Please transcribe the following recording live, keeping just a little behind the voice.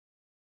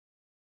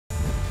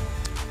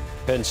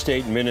Penn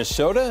State,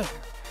 Minnesota.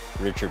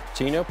 Richard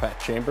Pitino, Pat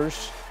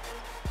Chambers,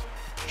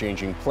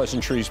 exchanging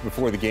pleasantries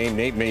before the game.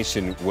 Nate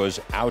Mason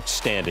was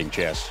outstanding,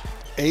 Jess.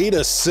 8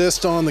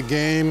 assists on the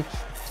game,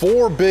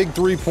 4 big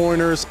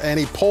three-pointers, and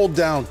he pulled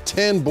down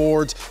 10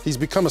 boards. He's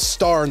become a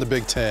star in the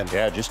Big Ten.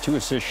 Yeah, just 2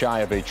 assists shy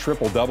of a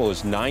triple-double,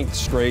 his 9th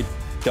straight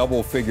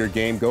double-figure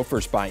game.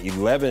 Gophers by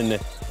 11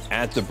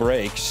 at the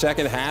break.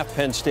 Second half,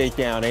 Penn State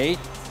down 8.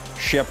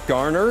 Shep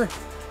Garner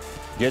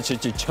gets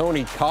it to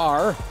Tony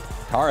Carr.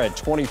 Carr had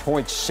 20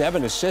 points,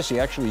 7 assists. He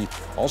actually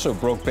also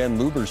broke Ben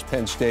Luber's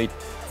Penn State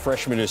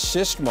freshman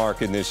assist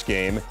mark in this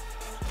game.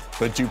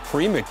 But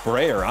Dupree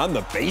McBrayer on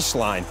the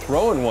baseline,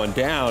 throwing one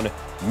down.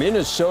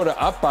 Minnesota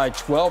up by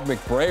 12.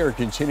 McBrayer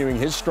continuing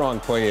his strong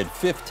play at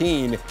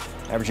 15,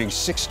 averaging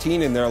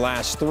 16 in their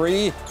last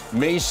 3.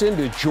 Mason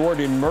to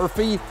Jordan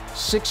Murphy,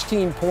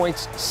 16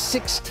 points,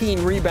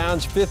 16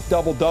 rebounds, 5th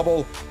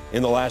double-double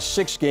in the last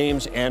 6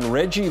 games. And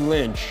Reggie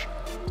Lynch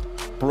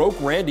broke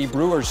Randy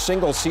Brewer's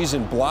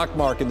single-season block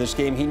mark in this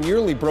game. He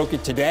nearly broke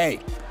it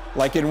today,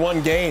 like in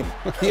one game.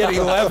 He had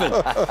 11,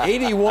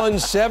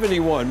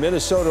 81-71.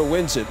 Minnesota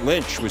wins it.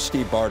 Lynch with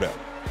Steve Bardo.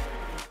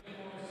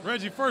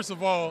 Reggie, first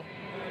of all,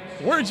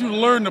 where'd you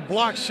learn to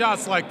block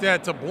shots like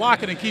that, to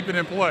block it and keep it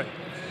in play?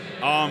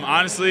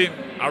 Honestly,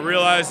 I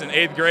realized in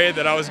 8th grade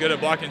that I was good at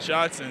blocking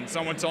shots, and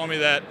someone told me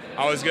that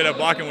I was good at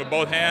blocking with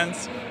both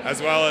hands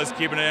as well as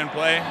keeping it in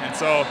play. And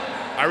so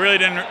I really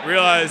didn't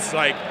realize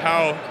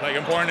how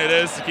important it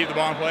is to keep the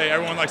ball in play.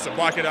 Everyone likes to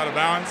block it out of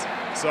bounds.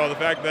 So the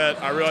fact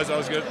that I realized I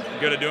was good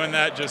at doing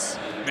that just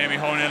made me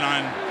hone in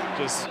on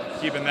just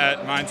keeping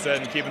that mindset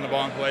and keeping the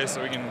ball in play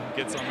so we can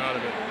get something out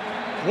of it.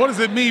 What does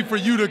it mean for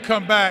you to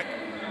come back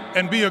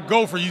and be a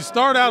Gopher? You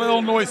start out at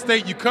Illinois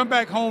State, you come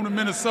back home to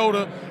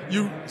Minnesota,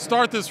 you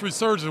start this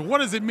resurgence. What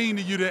does it mean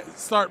to you to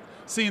start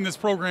seeing this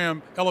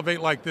program elevate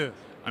like this?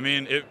 I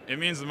mean, it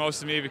means the most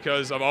to me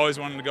because I've always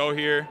wanted to go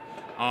here.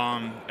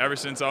 Ever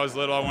since I was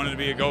little, I wanted to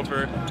be a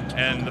Gopher,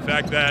 and the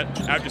fact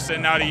that after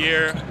sitting out a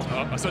year,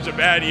 such a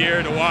bad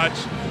year to watch,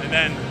 and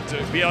then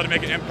to be able to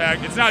make an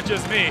impact, it's not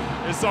just me.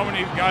 There's so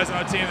many guys on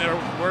our team that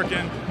are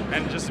working,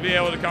 and just to be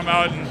able to come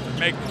out and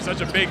make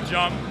such a big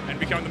jump and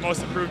become the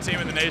most improved team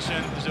in the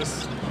nation, it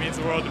just means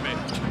the world to me.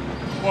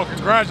 Well,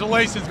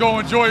 congratulations. Go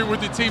enjoy it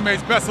with your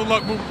teammates. Best of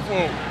luck moving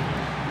forward.